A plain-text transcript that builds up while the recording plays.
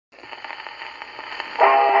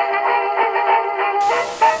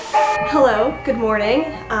Good morning.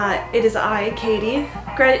 It is I, Katie.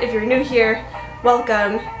 If you're new here,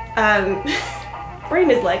 welcome.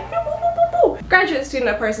 Brain is like, boop, boop, boop, boop, boop. Graduate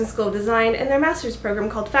student at Parsons School of Design in their master's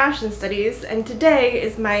program called Fashion Studies, and today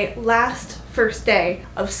is my first day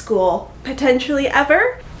of school, potentially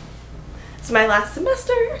ever. It's my last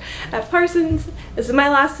semester at Parsons. This is my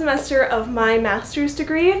last semester of my master's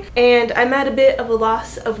degree, and I'm at a bit of a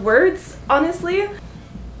loss of words, honestly.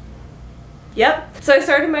 Yep. So I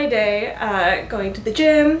started my day going to the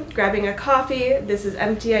gym, grabbing a coffee. This is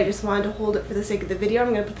empty. I just wanted to hold it for the sake of the video.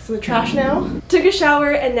 I'm going to put this in the trash now. Took a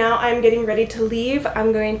shower and now I'm getting ready to leave.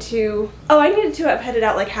 I'm going to... Oh, I needed to have headed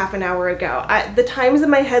out like half an hour ago. The times in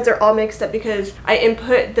my heads are all mixed up because I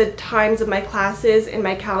input the times of my classes in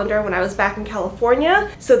my calendar when I was back in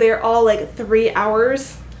California. So they're all like 3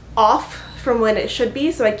 hours off from when it should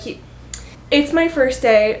be. So It's my first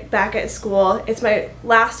day back at school. It's my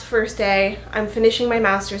last first day. I'm finishing my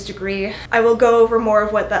master's degree. I will go over more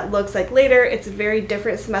of what that looks like later. It's a very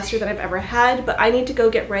different semester than I've ever had, but I need to go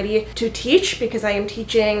get ready to teach because I am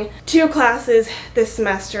teaching 2 classes this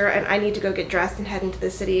semester and I need to go get dressed and head into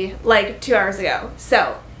the city like 2 hours ago.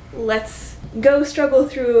 So let's go struggle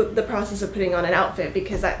through the process of putting on an outfit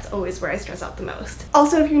because that's always where I stress out the most.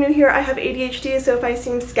 Also, if you're new here, I have ADHD, so if I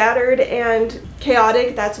seem scattered and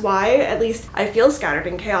chaotic, that's why. At least I feel scattered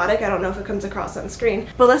and chaotic. I don't know if it comes across on screen.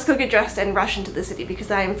 But let's go get dressed and rush into the city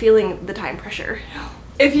because I am feeling the time pressure.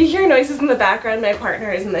 If you hear noises in the background, my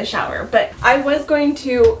partner is in the shower, but I was going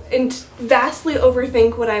to vastly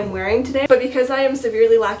overthink what I'm wearing today, but because I am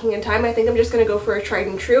severely lacking in time, I think I'm just going to go for a tried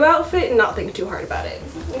and true outfit and not think too hard about it.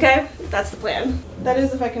 Okay? That's the plan. That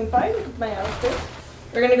is if I can find my outfit.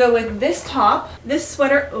 We're gonna go with this top, this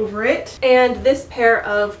sweater over it, and this pair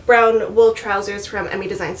of brown wool trousers from Emmy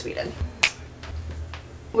Design Sweden.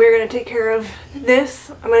 We're gonna take care of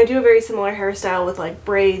this. I'm gonna do a very similar hairstyle with like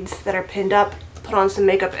braids that are pinned up, put on some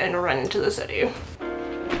makeup, and run into the city.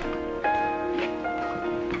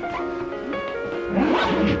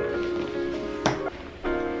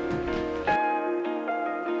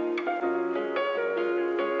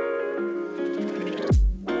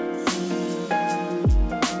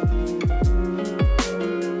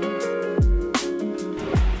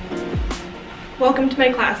 Welcome to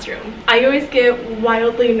my classroom. I always get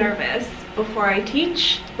wildly nervous before I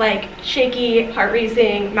teach, like shaky, heart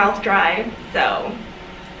racing, mouth dry, so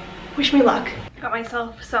wish me luck. Got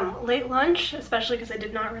myself some late lunch, especially because I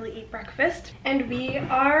did not really eat breakfast, and we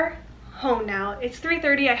are home now. It's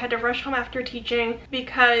 3:30. I had to rush home after teaching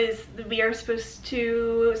because we are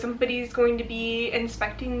somebody's going to be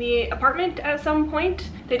inspecting the apartment at some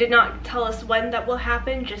point. They did not tell us when that will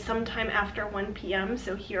happen, just sometime after 1 p.m.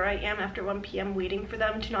 So here I am after 1 p.m. waiting for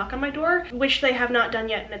them to knock on my door, which they have not done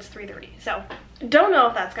yet, and it's 3:30. So don't know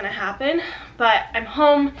if that's gonna happen, but I'm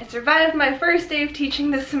home. I survived my first day of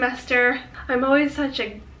teaching this semester. I'm always such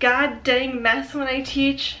a god dang mess when I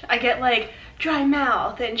teach. I get like dry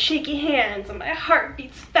mouth and shaky hands and my heart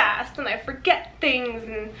beats fast and I forget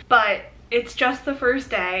things, but it's just the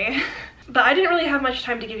first day. But I didn't really have much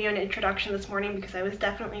time to give you an introduction this morning because I was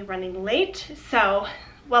definitely running late. So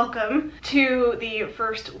welcome to the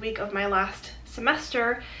first week of my last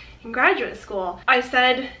semester in graduate school. I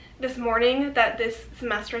said this morning that this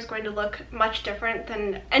semester is going to look much different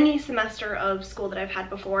than any semester of school that I've had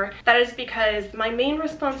before. That is because my main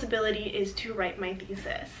responsibility is to write my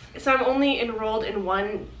thesis. So I'm only enrolled in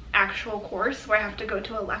one actual course where I have to go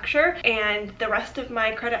to a lecture, and the rest of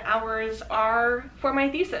my credit hours are for my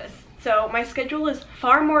thesis. So my schedule is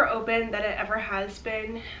far more open than it ever has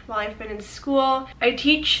been while I've been in school. I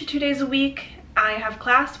teach 2 days a week. I have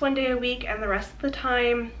class 1 day a week, and the rest of the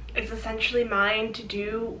time is essentially mine to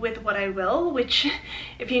do with what I will, which,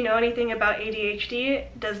 if you know anything about ADHD,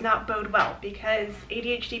 does not bode well because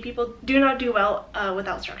ADHD people do not do well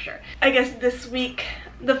without structure. I guess this week,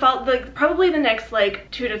 probably the next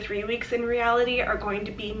like 2 to 3 weeks in reality are going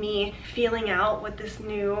to be me feeling out what this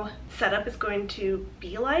new setup is going to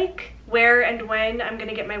be like, where and when I'm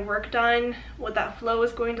gonna get my work done, what that flow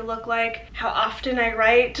is going to look like, how often I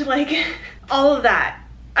write, like all of that.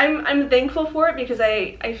 I'm thankful for it because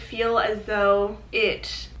I feel as though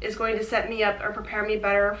it is going to set me up or prepare me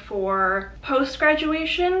better for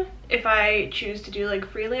post-graduation if I choose to do like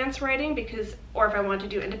freelance writing or if I want to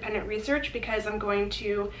do independent research, because I'm going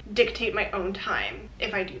to dictate my own time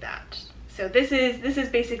if I do that. So this is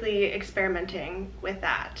basically experimenting with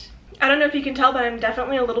that. I don't know if you can tell, but I'm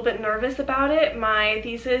definitely a little bit nervous about it. My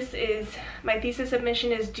thesis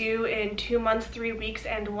submission is due in 2 months, 3 weeks,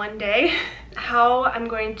 and 1 day. How I'm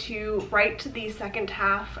going to write the second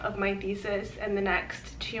half of my thesis in the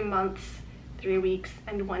next 2 months 3 weeks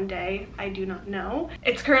and 1 day. I do not know.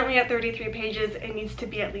 It's currently at 33 pages. It needs to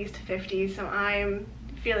be at least 50, so I'm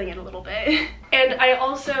feeling it a little bit. And I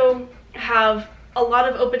also have a lot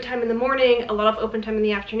of open time in the morning, a lot of open time in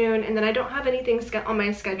the afternoon, and then I don't have anything on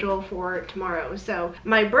my schedule for tomorrow. So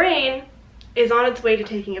my brain is on its way to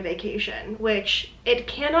taking a vacation, which it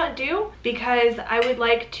cannot do because I would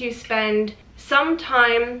like to spend some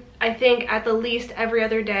time, I think at the least every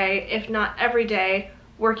other day, if not every day,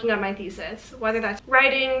 working on my thesis, whether that's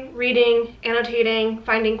writing, reading, annotating,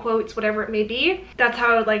 finding quotes, whatever it may be. That's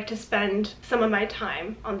how I would like to spend some of my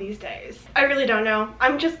time on these days. I really don't know.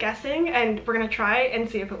 I'm just guessing, and we're gonna try and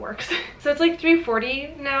see if it works. So it's like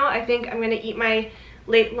 3:40 now. I think I'm gonna eat my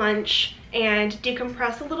late lunch and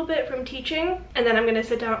decompress a little bit from teaching, and then I'm gonna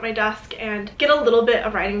sit down at my desk and get a little bit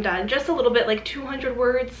of writing done, just a little bit, like 200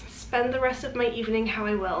 words, spend the rest of my evening how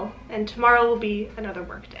I will, and tomorrow will be another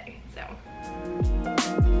work day, so.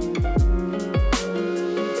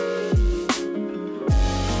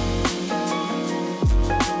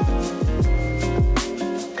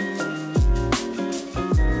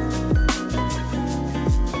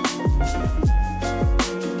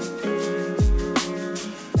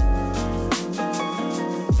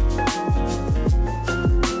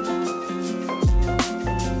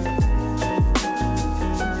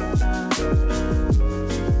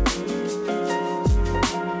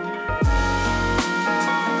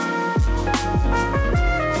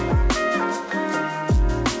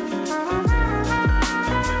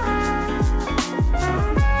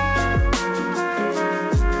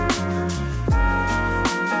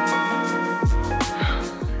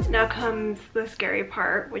 Now comes the scary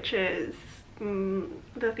part, which is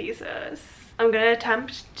the thesis. I'm gonna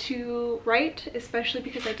attempt to write, especially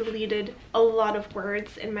because I deleted a lot of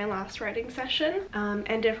words in my last writing session.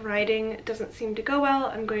 And if writing doesn't seem to go well,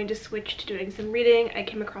 I'm going to switch to doing some reading. I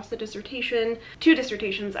came across a dissertation, 2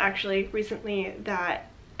 dissertations actually, recently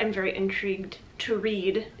that I'm very intrigued to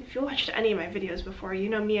read. If you watched any of my videos before, you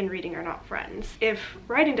know me and reading are not friends. If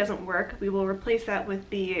writing doesn't work, we will replace that with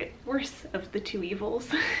the worst of the 2 evils,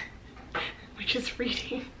 which is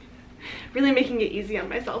reading. Really making it easy on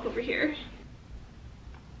myself over here.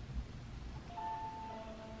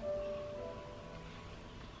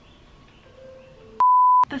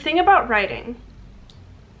 The thing about writing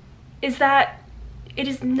is that it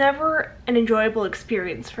is never an enjoyable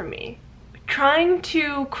experience for me. Trying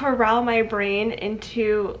to corral my brain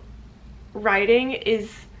into writing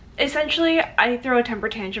is essentially, I throw a temper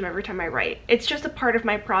tantrum every time I write. It's just a part of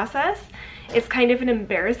my process. It's kind of an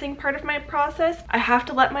embarrassing part of my process. I have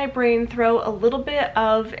to let my brain throw a little bit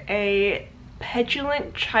of a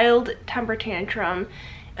petulant child temper tantrum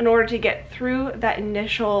in order to get through that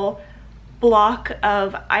initial block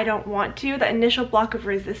of I don't want to, that initial block of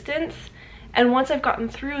resistance. And once I've gotten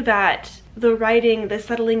through that, the writing, the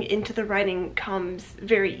settling into the writing comes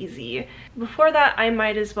very easy. Before that, I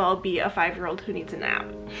might as well be a 5-year-old who needs a nap.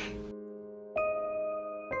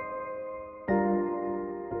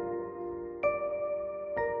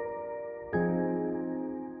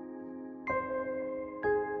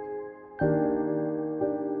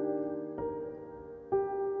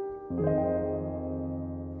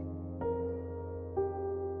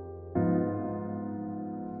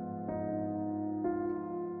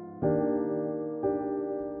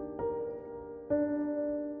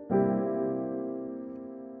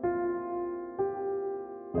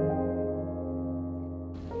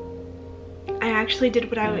 I actually did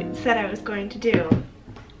what I said I was going to do,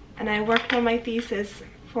 and I worked on my thesis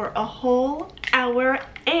for a whole hour,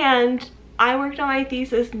 and I worked on my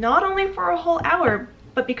thesis not only for a whole hour,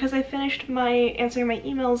 but because I finished answering my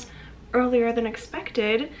emails earlier than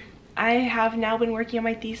expected, I have now been working on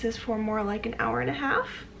my thesis for more like an hour and a half.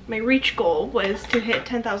 My reach goal was to hit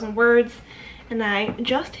 10,000 words, and I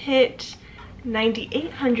just hit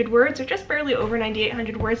 9,800 words, or just barely over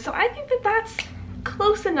 9,800 words, so I think that that's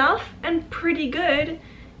close enough and pretty good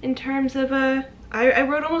in terms of I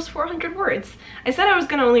wrote almost 400 words. I said I was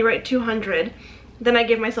gonna only write 200, then I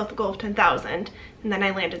gave myself the goal of 10,000, and then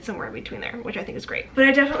I landed somewhere in between there, which I think is great. But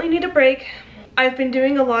I definitely need a break. I've been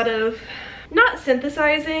doing a lot of, not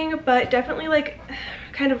synthesizing, but definitely like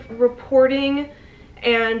kind of reporting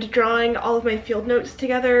and drawing all of my field notes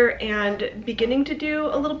together and beginning to do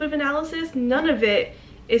a little bit of analysis. None of it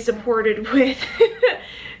is supported with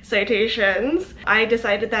citations. I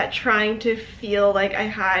decided that trying to feel like I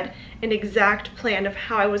had an exact plan of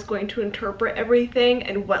how I was going to interpret everything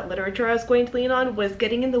and what literature I was going to lean on was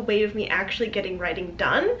getting in the way of me actually getting writing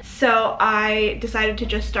done. So I decided to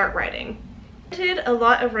just start writing. I did a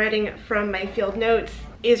lot of writing from my field notes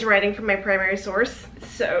is writing from my primary source.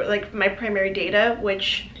 So like my primary data,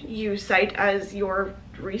 which you cite as your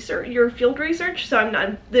research, your field research. So I'm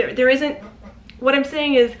not, there isn't, what I'm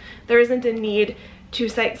saying is there isn't a need to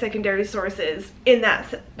cite secondary sources in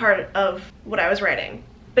that part of what I was writing.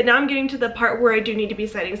 But now I'm getting to the part where I do need to be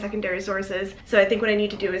citing secondary sources. So I think what I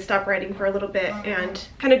need to do is stop writing for a little bit and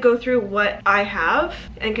kind of go through what I have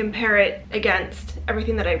and compare it against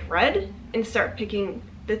everything that I've read and start picking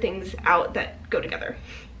the things out that go together.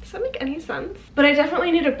 Does that make any sense? But I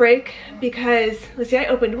definitely need a break because, let's see, I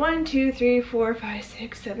opened 1, 2, 3, 4, 5,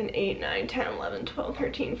 6, 7, 8, 9, 10, 11, 12,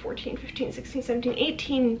 13, 14, 15, 16, 17,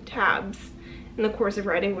 18 tabs in the course of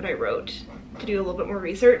writing what I wrote to do a little bit more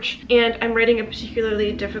research. And I'm writing a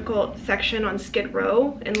particularly difficult section on Skid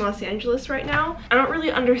Row in Los Angeles right now. I don't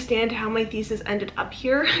really understand how my thesis ended up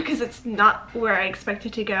here because it's not where I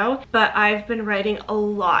expected to go, but I've been writing a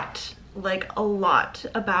lot, like a lot,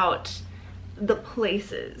 about the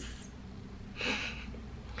places.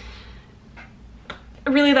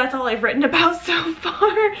 Really, that's all I've written about so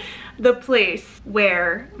far. The place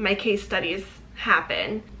where my case studies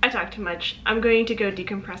happen. I talk too much. I'm going to go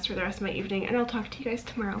decompress for the rest of my evening and I'll talk to you guys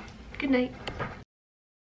tomorrow. Good night.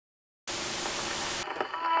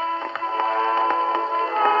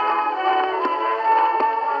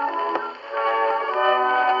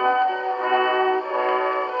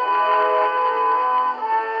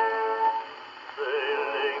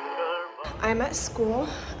 I'm at school.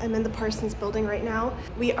 I'm in the Parsons building right now.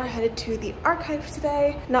 We are headed to the archive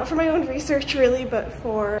today. Not for my own research really, but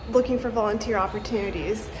for looking for volunteer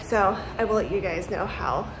opportunities. So I will let you guys know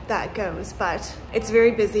how that goes, but it's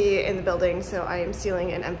very busy in the building, so I am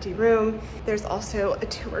stealing an empty room. There's also a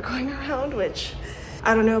tour going around, which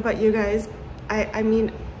I don't know about you guys. I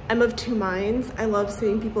mean, I'm of two minds. I love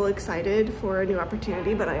seeing people excited for a new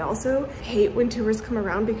opportunity, but I also hate when tours come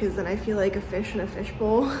around because then I feel like a fish in a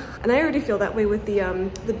fishbowl. And I already feel that way with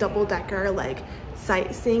the double-decker like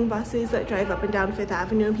sightseeing buses that drive up and down Fifth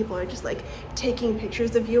Avenue, and people are just like taking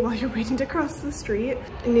pictures of you while you're waiting to cross the street.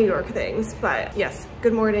 New York things. But yes,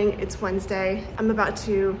 good morning. It's Wednesday. I'm about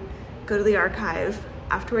to go to the archive.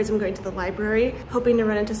 Afterwards, I'm going to the library, hoping to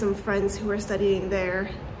run into some friends who are studying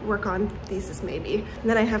there, work on thesis maybe. And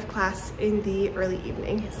then I have class in the early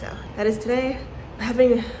evening. So that is today. I'm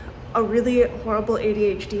having a really horrible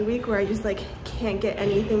ADHD week where I just like can't get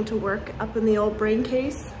anything to work up in the old brain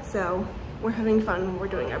case. So we're having fun, we're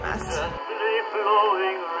doing our best.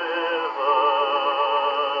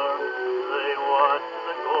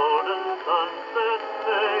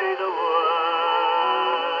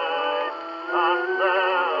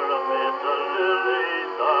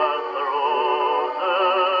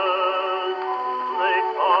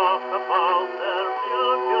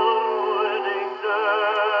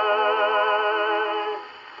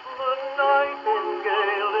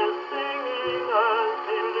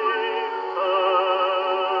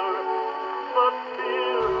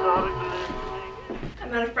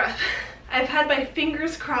 I'm out of breath. I've had my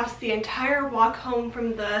fingers crossed the entire walk home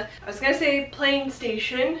from the, I was gonna say plane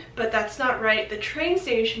station, but that's not right, the train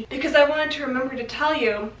station, because I wanted to remember to tell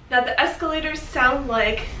you that the escalators sound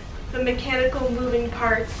like the mechanical moving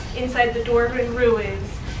parts inside the Dwarven ruins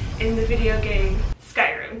in the video game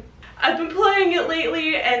Skyrim. I've been playing it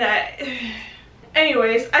lately and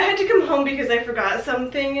anyways, I had to come home because I forgot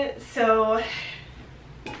something, so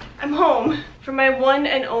I'm home for my one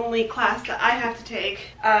and only class that I have to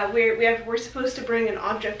take. We're supposed to bring an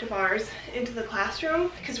object of ours into the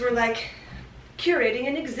classroom because we're like curating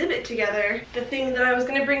an exhibit together. The thing that I was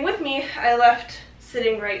gonna bring with me, I left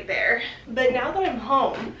sitting right there. But now that I'm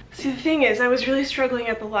home, see, the thing is, I was really struggling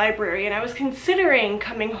at the library and I was considering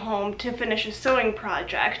coming home to finish a sewing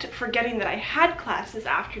project, forgetting that I had class this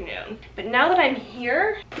afternoon. But now that I'm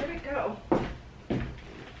here, where'd it go?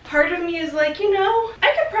 Part of me is like, you know,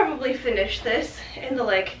 I could probably finish this in the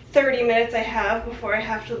like 30 minutes I have before I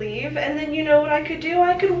have to leave, and then you know what I could do?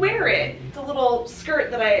 I could wear it. It's a little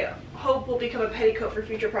skirt that I hope will become a petticoat for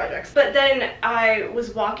future projects. But then I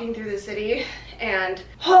was walking through the city and,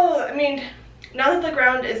 I mean, not that the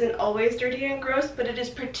ground isn't always dirty and gross, but it is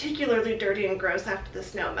particularly dirty and gross after the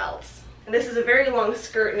snow melts. And this is a very long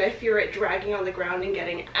skirt and I fear it dragging on the ground and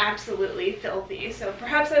getting absolutely filthy. So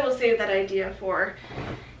perhaps I will save that idea for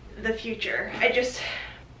the future. I just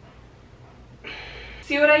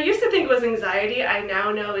see, what I used to think was anxiety, I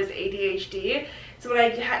now know is ADHD. So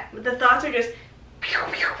when the thoughts are just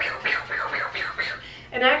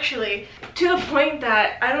And actually, to the point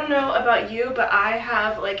that, I don't know about you, but I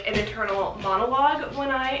have like an internal monologue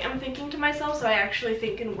when I am thinking to myself. So I actually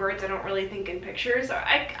think in words, I don't really think in pictures. Or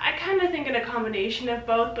I kind of think in a combination of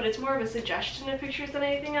both, but it's more of a suggestion of pictures than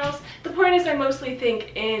anything else. The point is I mostly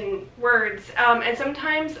think in words, and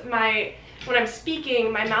sometimes when I'm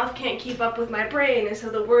speaking, my mouth can't keep up with my brain, and so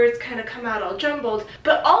the words kind of come out all jumbled.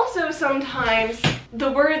 But also sometimes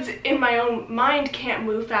the words in my own mind can't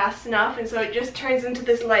move fast enough, and so it just turns into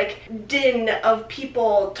this like din of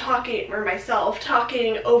people talking, or myself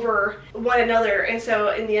talking over one another, and so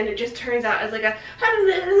in the end it just turns out as like a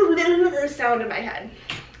sound in my head.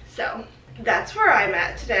 So that's where I'm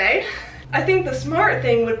at today. I think the smart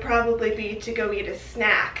thing would probably be to go eat a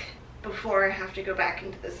snack before I have to go back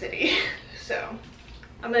into the city. So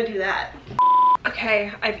I'm gonna do that.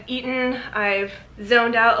 Okay, I've eaten, I've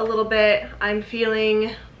zoned out a little bit. I'm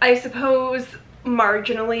feeling, I suppose,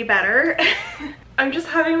 marginally better. I'm just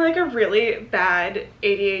having like a really bad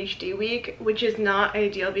ADHD week, which is not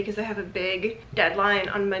ideal because I have a big deadline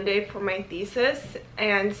on Monday for my thesis.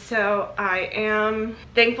 And so I am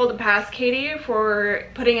thankful to past Katie for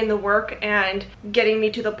putting in the work and getting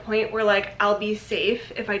me to the point where like I'll be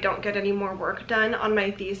safe if I don't get any more work done on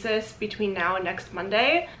my thesis between now and next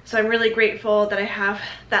Monday. So I'm really grateful that I have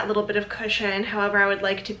that little bit of cushion. However, I would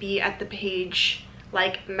like to be at the page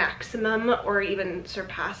like maximum or even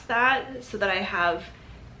surpass that so that I have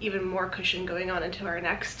even more cushion going on into our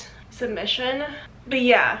next submission. But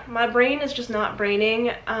yeah, my brain is just not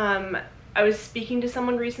braining. I was speaking to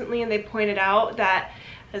someone recently and they pointed out that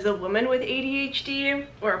as a woman with ADHD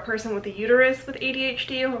or a person with a uterus with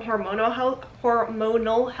ADHD,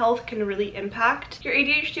 hormonal health can really impact your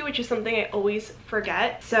ADHD, which is something I always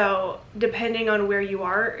forget. So depending on where you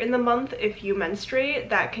are in the month, if you menstruate,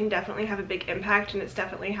 that can definitely have a big impact, and it's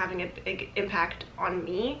definitely having a big impact on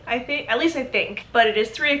me, I think. At least I think. But it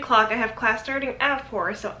is 3 o'clock. I have class starting at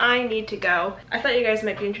 4, so I need to go. I thought you guys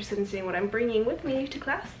might be interested in seeing what I'm bringing with me to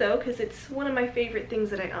class though, because it's one of my favorite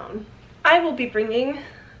things that I own. I will be bringing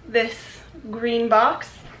this green box.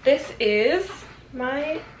 This is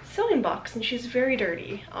my sewing box, and she's very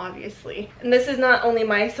dirty, obviously. And this is not only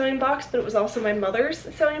my sewing box, but it was also my mother's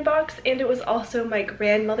sewing box, and it was also my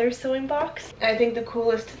grandmother's sewing box. I think the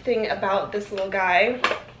coolest thing about this little guy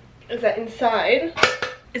is that inside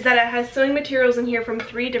is that it has sewing materials in here from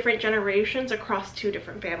 3 different generations across 2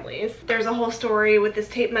 different families. There's a whole story with this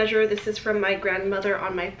tape measure. This is from my grandmother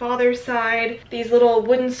on my father's side. These little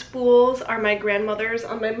wooden spools are my grandmother's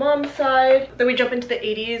on my mom's side. Then we jump into the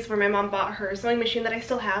 80s where my mom bought her sewing machine that I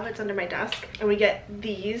still have. It's under my desk. And we get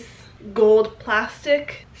these gold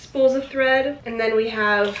plastic spools of thread. And then we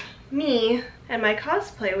have me and my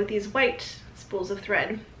cosplay with these white spools of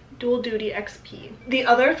thread. Dual Duty XP. The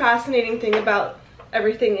other fascinating thing about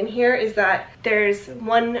everything in here is that there's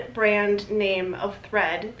one brand name of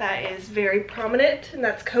thread that is very prominent, and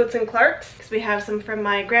that's Coats and Clark's. So we have some from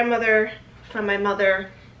my grandmother, from my mother,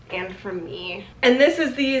 and from me. And this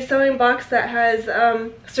is the sewing box that has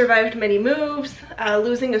survived many moves,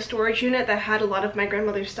 losing a storage unit that had a lot of my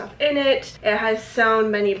grandmother's stuff in it. It has sewn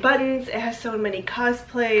many buttons, it has sewn many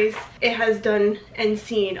cosplays, it has done and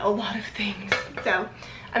seen a lot of things. So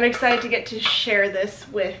I'm excited to get to share this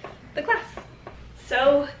with the class.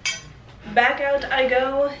 So back out I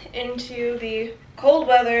go into the cold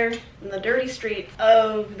weather and the dirty streets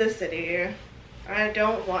of the city. I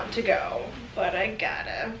don't want to go, but I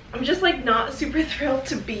gotta. I'm just like not super thrilled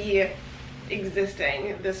to be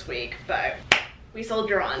existing this week, but we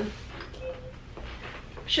soldier on.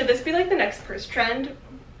 Should this be like the next purse trend?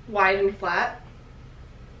 Wide and flat?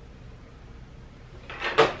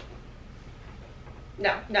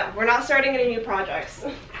 No, we're not starting any new projects.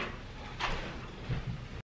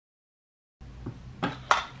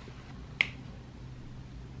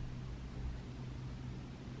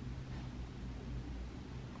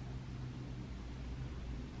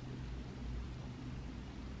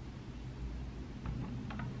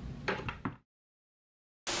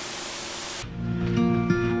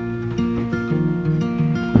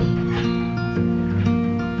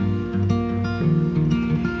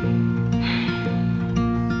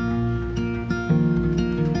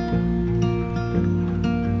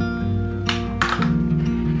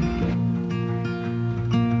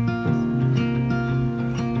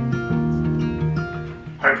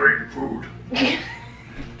 Hydrating food.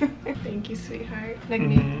 Thank you, sweetheart.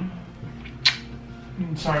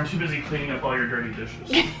 Sorry, I'm too busy cleaning up all your dirty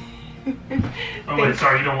dishes. Oh wait,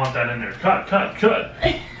 sorry, you don't want that in there. Cut.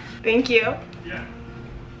 Thank you. Yeah.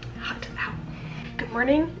 Hot. Ow. Good. Good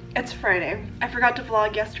morning. It's Friday. I forgot to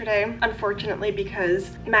vlog yesterday, unfortunately,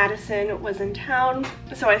 because Madison was in town.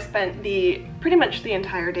 So I spent pretty much the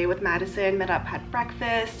entire day with Madison, met up, had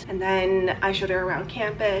breakfast, and then I showed her around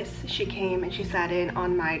campus. She came and she sat in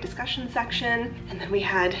on my discussion section, and then we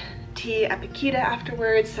had tea at Paquita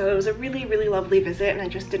afterwards, so it was a really, really lovely visit, and I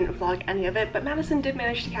just didn't vlog any of it, but Madison did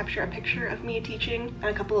manage to capture a picture of me teaching and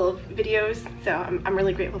a couple of videos, so I'm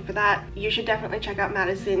really grateful for that. You should definitely check out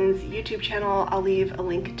Madison's YouTube channel. I'll leave a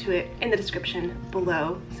link to it in the description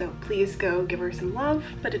below, so please go give her some love.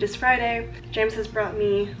 But it is Friday. James has brought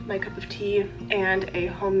me my cup of tea and a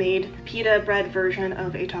homemade pita bread version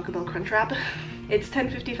of a Taco Bell Crunch Wrap. It's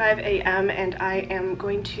 10:55 a.m. and I am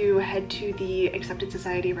going to head to the Accepted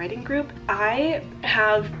Society writing group. I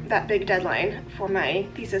have that big deadline for my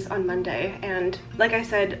thesis on Monday, and like I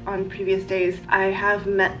said on previous days, I have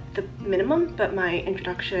met the minimum, but my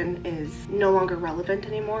introduction is no longer relevant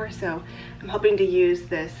anymore, so I'm hoping to use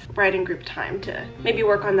this writing group time to maybe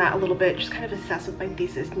work on that a little bit, just kind of assess what my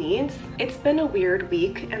thesis needs. It's been a weird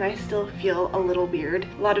week and I still feel a little weird.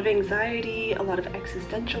 A lot of anxiety, a lot of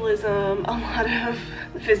existentialism, a lot of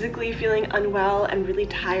physically feeling unwell and really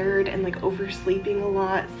tired and like oversleeping a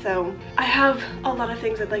lot. So I have a lot of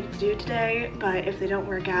things I'd like to do today, but if they don't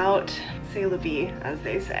work out, c'est la vie, as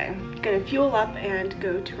they say. I'm gonna fuel up and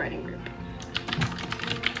go to writing group.